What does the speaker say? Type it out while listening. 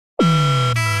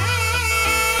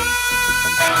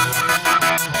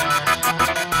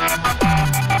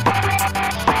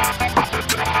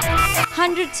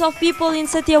Hundreds of people in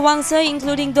Setiawangsa,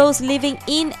 including those living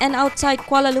in and outside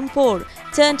Kuala Lumpur,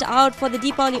 turned out for the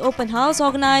Deepavali open house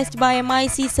organized by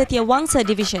MIC Setiawangsa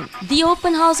division. The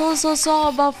open house also saw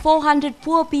about 400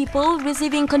 poor people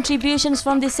receiving contributions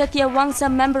from the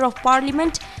Setiawangsa Member of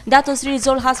Parliament, Dato Sri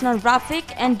Zul Hasnan Rafiq,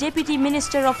 and Deputy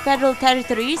Minister of Federal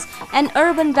Territories and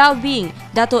Urban Well-being,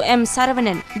 Dato M.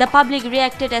 Saravanan. The public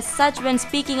reacted as such when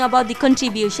speaking about the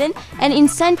contribution and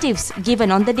incentives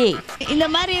given on the day. இந்த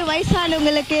மாதிரி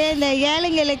வயசானவங்களுக்கு இந்த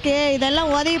ஏழைங்களுக்கு இதெல்லாம்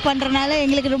உதவி பண்றனால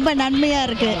எங்களுக்கு ரொம்ப நன்மையா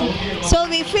இருக்கு. So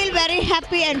we feel very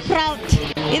happy and proud.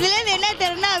 இதுல என்ன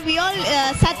தெரியும்னா we all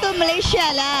Satu Malaysia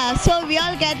la, so we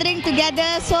all gathering together,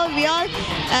 so we all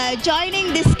joining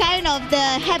this kind of the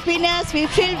happiness. We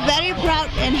feel very proud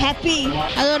and happy.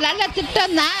 அது ஒரு நல்ல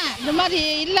திட்டம் தான். இந்த மாதிரி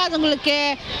இல்லாதவங்களுக்கு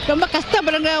ரொம்ப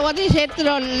கஷ்டப்படுறவங்க உதவி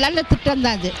செய்யறது நல்ல திட்டம்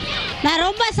தான் அது. நான்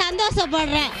ரொம்ப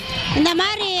சந்தோஷப்படுறேன். இந்த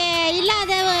மாதிரி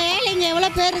இல்லாத ஏழைங்க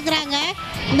எவ்வளோ பேர் இருக்கிறாங்க.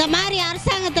 இந்த மாதிரி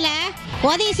அரசாங்கத்தில்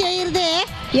உதவி செய்கிறது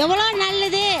எவ்வளோ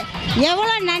நல்லது,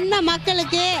 எவ்வளோ நன்மை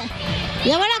மக்களுக்கு,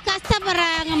 எவ்வளோ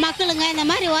கஷ்டப்படுறாங்க மக்களுங்க. இந்த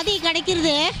மாதிரி உதவி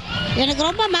கிடைக்கிறது எனக்கு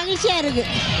ரொம்ப மகிழ்ச்சியாக இருக்குது.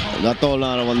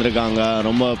 தத்தோலாம் வந்திருக்காங்க,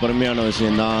 ரொம்ப பெருமையான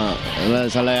விஷயந்தான்.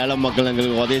 சில ஏழை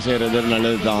மக்களுங்களுக்கு உதவி செய்கிறது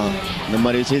நல்லது தான். இந்த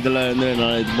மாதிரி விஷயத்தில் இருந்து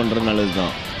இது பண்ணுறது நல்லது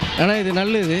தான். ஆனால் இது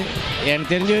நல்லது,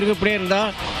 எனக்கு தெரிஞ்ச வரைக்கும் இப்படியே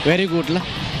இருந்தால் வெரி குட்ல.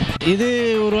 இது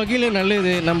ஒரு வகையில்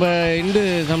நல்லது நம்ம Hindu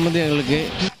சம்பந்திகளுக்கு.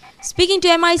 Speaking to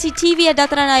MIC TV at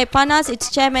Datranaya Panas, its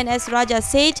chairman S. Raja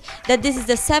said that this is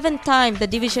the 7th time the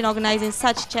division organizing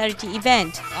such charity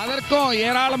event. அதற்கும்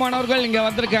ஏராளமானவர்கள் இங்கே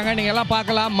வந்திருக்காங்க. நீங்கள் எல்லாம்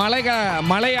பார்க்கலாம்.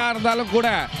 மழையாக இருந்தாலும் கூட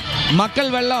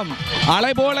மக்கள் வெள்ளம்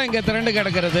அலை போல இங்கே திரண்டு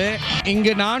கிடக்கிறது.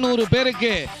 இங்கு 400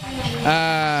 பேருக்கு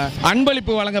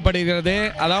அன்பளிப்பு வழங்கப்படுகிறது.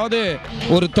 அதாவது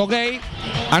ஒரு தொகை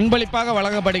அன்பளிப்பாக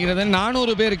வழங்கப்படுகிறது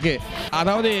 400 பேருக்கு.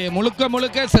 அதாவது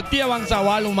முழுக்க சத்தியவங்சா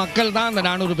வாழும் மக்கள் தான் அந்த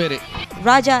 400 பேர்.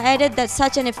 Raja added that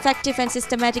such an effective and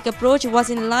systematic approach was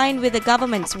in line with the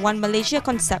government's One Malaysia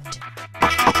concept.